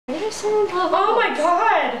is so in love. Oh my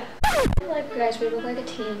god. Like, guys, we look like a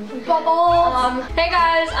team. Bubbles. Hey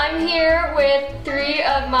guys, I'm here with 3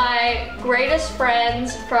 of my greatest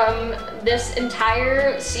friends from this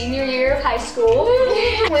entire senior year of high school.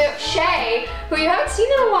 We have Shay, who you haven't seen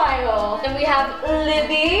in a while. And we have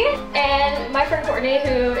Libby and my friend Courtney,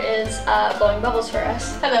 who is blowing bubbles for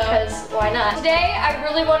us. Hello. Because why not? Today, I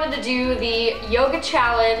really wanted to do the yoga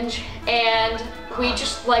challenge, and we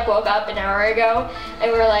just like woke up an hour ago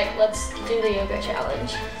and we were like, let's do the yoga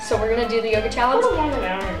challenge. So we're gonna do the yoga challenge. A little more than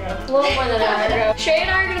an hour ago. A little more than an hour ago. Shay and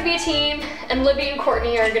I are gonna be a team, and Libby and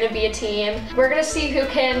Courtney are gonna be a team. We're gonna see who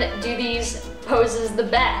can do these poses the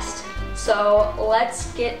best. So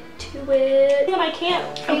let's get to it. And I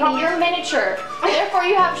can't. You're miniature. Therefore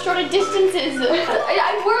you have shorter distances. I'm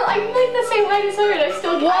like the same height as her and I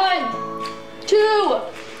still can't. 1, 2,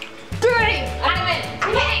 3. I'm in.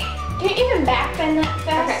 Okay. Can't you even back bend that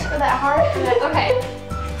fast or that hard? Okay.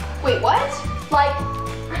 Wait, what? Like,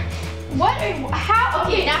 what? How?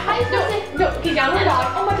 Okay, now how do you no, okay, downward dog.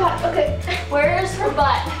 Oh my god, okay. where's her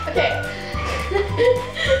butt? Okay.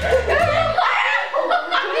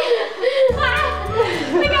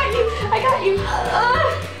 I got you.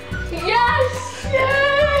 Yes!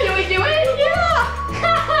 Yeah! Can we do it? Yeah!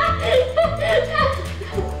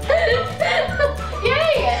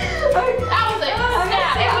 Yay! That was it.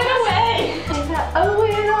 Snap. It went away. I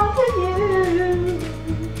went off of you.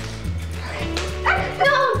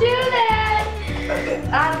 Don't do that.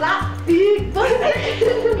 I'm not big.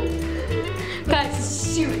 That's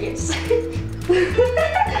serious.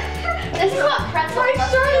 This is what pretzel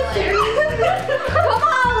must feel like. Come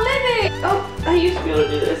on, Libby! Oh, I used to be able to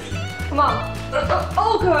do this. Come on.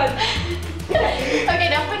 Oh god. Okay,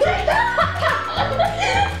 now put your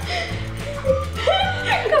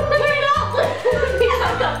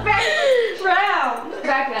Round.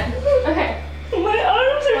 Back then. Okay. My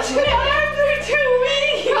arms are too weak.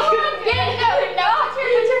 Come on, get it. No, put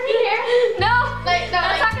your feet here. No, Like, no,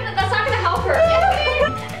 that's not gonna help her.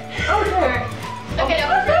 Okay.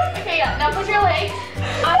 Okay, yeah. Now put your legs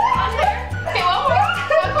on her. Okay, one more.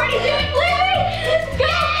 What Courtney doing? Libby! Go!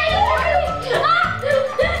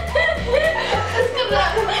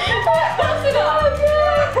 Close enough.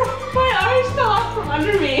 My arms fell off from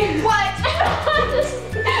under me. What?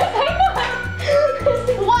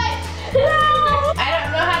 What? No. I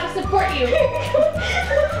don't know how to support you.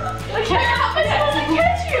 Okay. How am I supposed to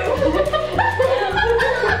catch you?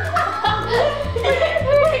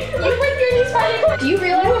 You bring your knees right in. Do you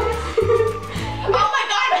realize this? Oh my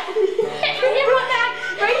god! Bring your butt back!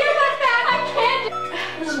 Bring your butt back! I can't!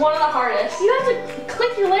 This is one of the hardest. You have to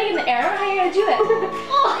click your leg in the air? How are you gonna do that?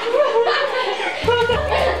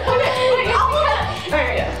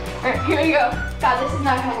 Alright, here we go. God, this is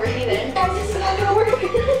not gonna work either. Guys, this is not gonna work. Guys, this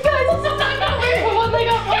is not gonna work. Put one leg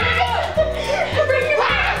up, one leg up. Bring your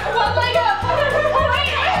back. One leg up. Oh my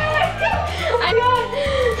god.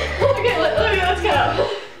 Okay, let's go.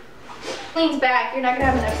 Leans back, you're not gonna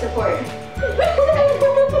have enough support.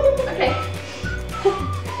 Okay.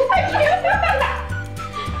 I can't.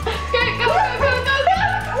 Okay, go.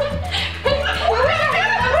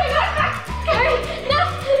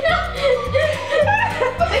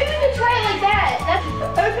 Try it like that. That's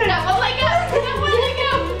okay. Now one leg up. Now one leg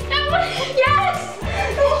up. Now one. Yes.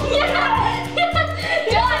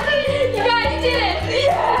 Done. You guys did it.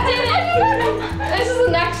 Did it. This is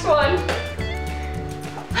the next one.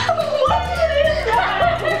 What is that?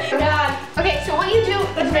 God. Okay, so what you do?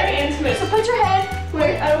 That's very intimate. So put your head.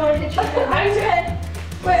 Wait, I don't want to hit your head. How's your head?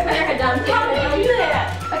 Wait, put your head down. How do you do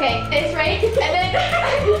that? Okay, this right, and then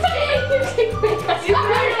you take my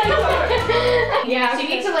Yeah. So you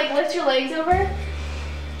need to like lift your legs over.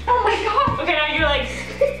 Oh my god. Okay, now your legs.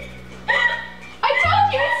 I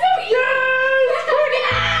told you it's so easy.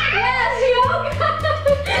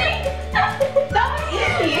 That was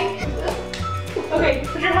easy. Okay,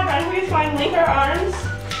 put your head down. We just find link our arms.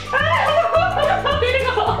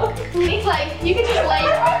 It's like you can just lay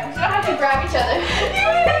your arms. You don't have to grab each other.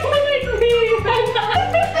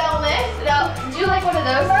 They'll lift. They'll do like one of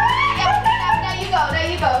those. Yeah, now you go. Now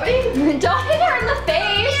you go. Ready? Don't hit her in the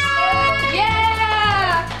face.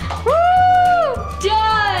 Yeah. Woo.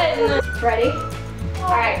 Done. Ready?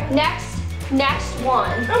 All right. Next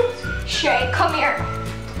one. Shay, come here.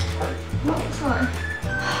 This one.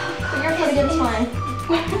 Put your foot against mine.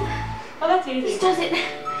 Oh, that's easy. This does it.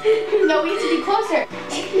 No, we need to be closer.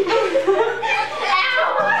 Ow!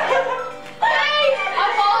 Hey,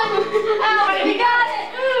 I'm falling. Ow, we got it.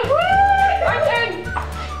 Woo! Our turn.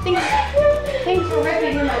 Things were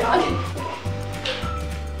ripping in my body.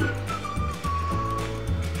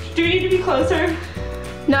 Do we need to be closer?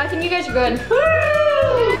 No, I think you guys are good.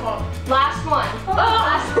 Woo!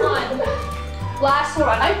 Last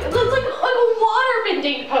one. It's like a water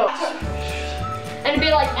bending pose. And it'd be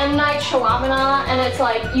like M. Night Shyamalan, and it's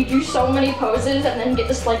like you do so many poses and then get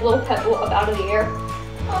this like little pebble up out of the air.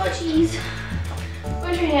 Oh jeez.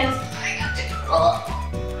 Where's your hands?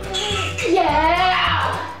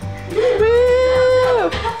 Yeah! Woo!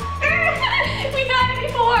 We got it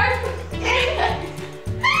before!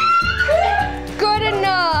 Good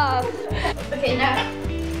enough. Okay, now.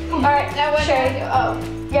 Alright, Now what? Shay. Oh.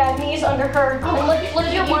 Yeah, knees under her. And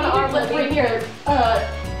lift your one arm. Bring your, Come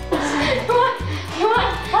on.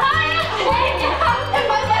 And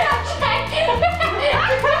my leg up, Shay.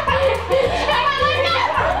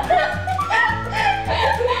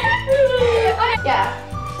 Yeah.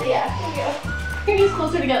 So yeah, here we go. Your knees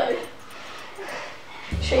closer together.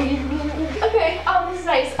 Shay. Okay. Oh, this is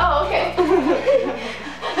nice. Oh, okay.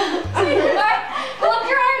 Alright, lift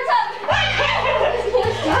your arms up.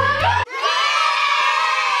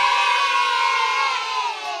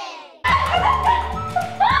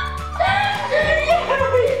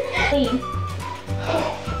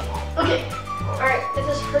 Okay. Alright, if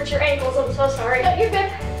this hurts your ankles, I'm so sorry. No, you're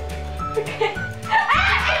good. Okay.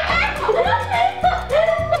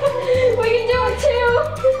 We can do it too.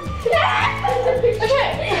 Okay.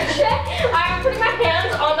 I'm putting my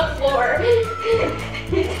hands on the floor.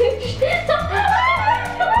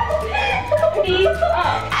 Knees up.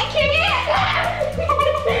 I can't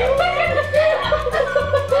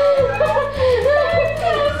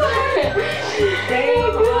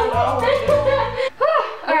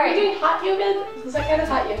All Are right. we doing hot yoga? Is that kind of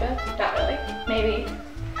hot yoga? Not really. Maybe.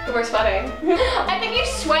 We're sweating. I think you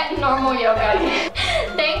sweat in normal yoga.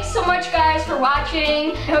 Thanks so much guys for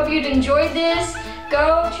watching. I hope you'd enjoyed this.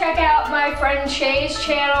 Go check out my friend Shay's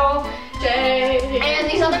channel. Jay. And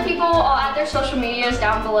these other people, I'll add their social medias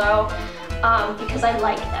down below because I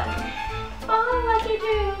like them. Oh, like you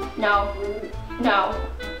do. No.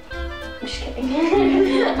 I'm just kidding.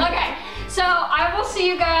 Okay, so I will see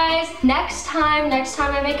you guys next time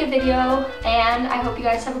I make a video, and I hope you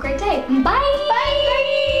guys have a great day. Bye!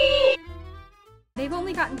 Bye! They've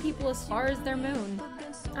only gotten people as far as their moon.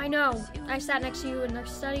 I know. I sat next to you in our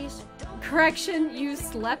studies. Correction, you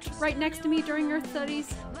slept right next to me during your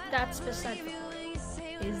studies? That's beside the point.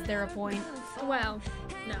 Is there a point? Well,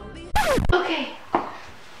 no. Okay.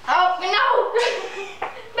 Oh, no!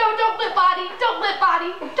 No, don't lip body. Don't lip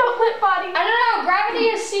body. Don't lip body. I don't know. Gravity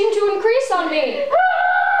has seemed to increase on me.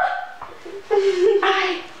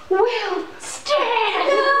 I will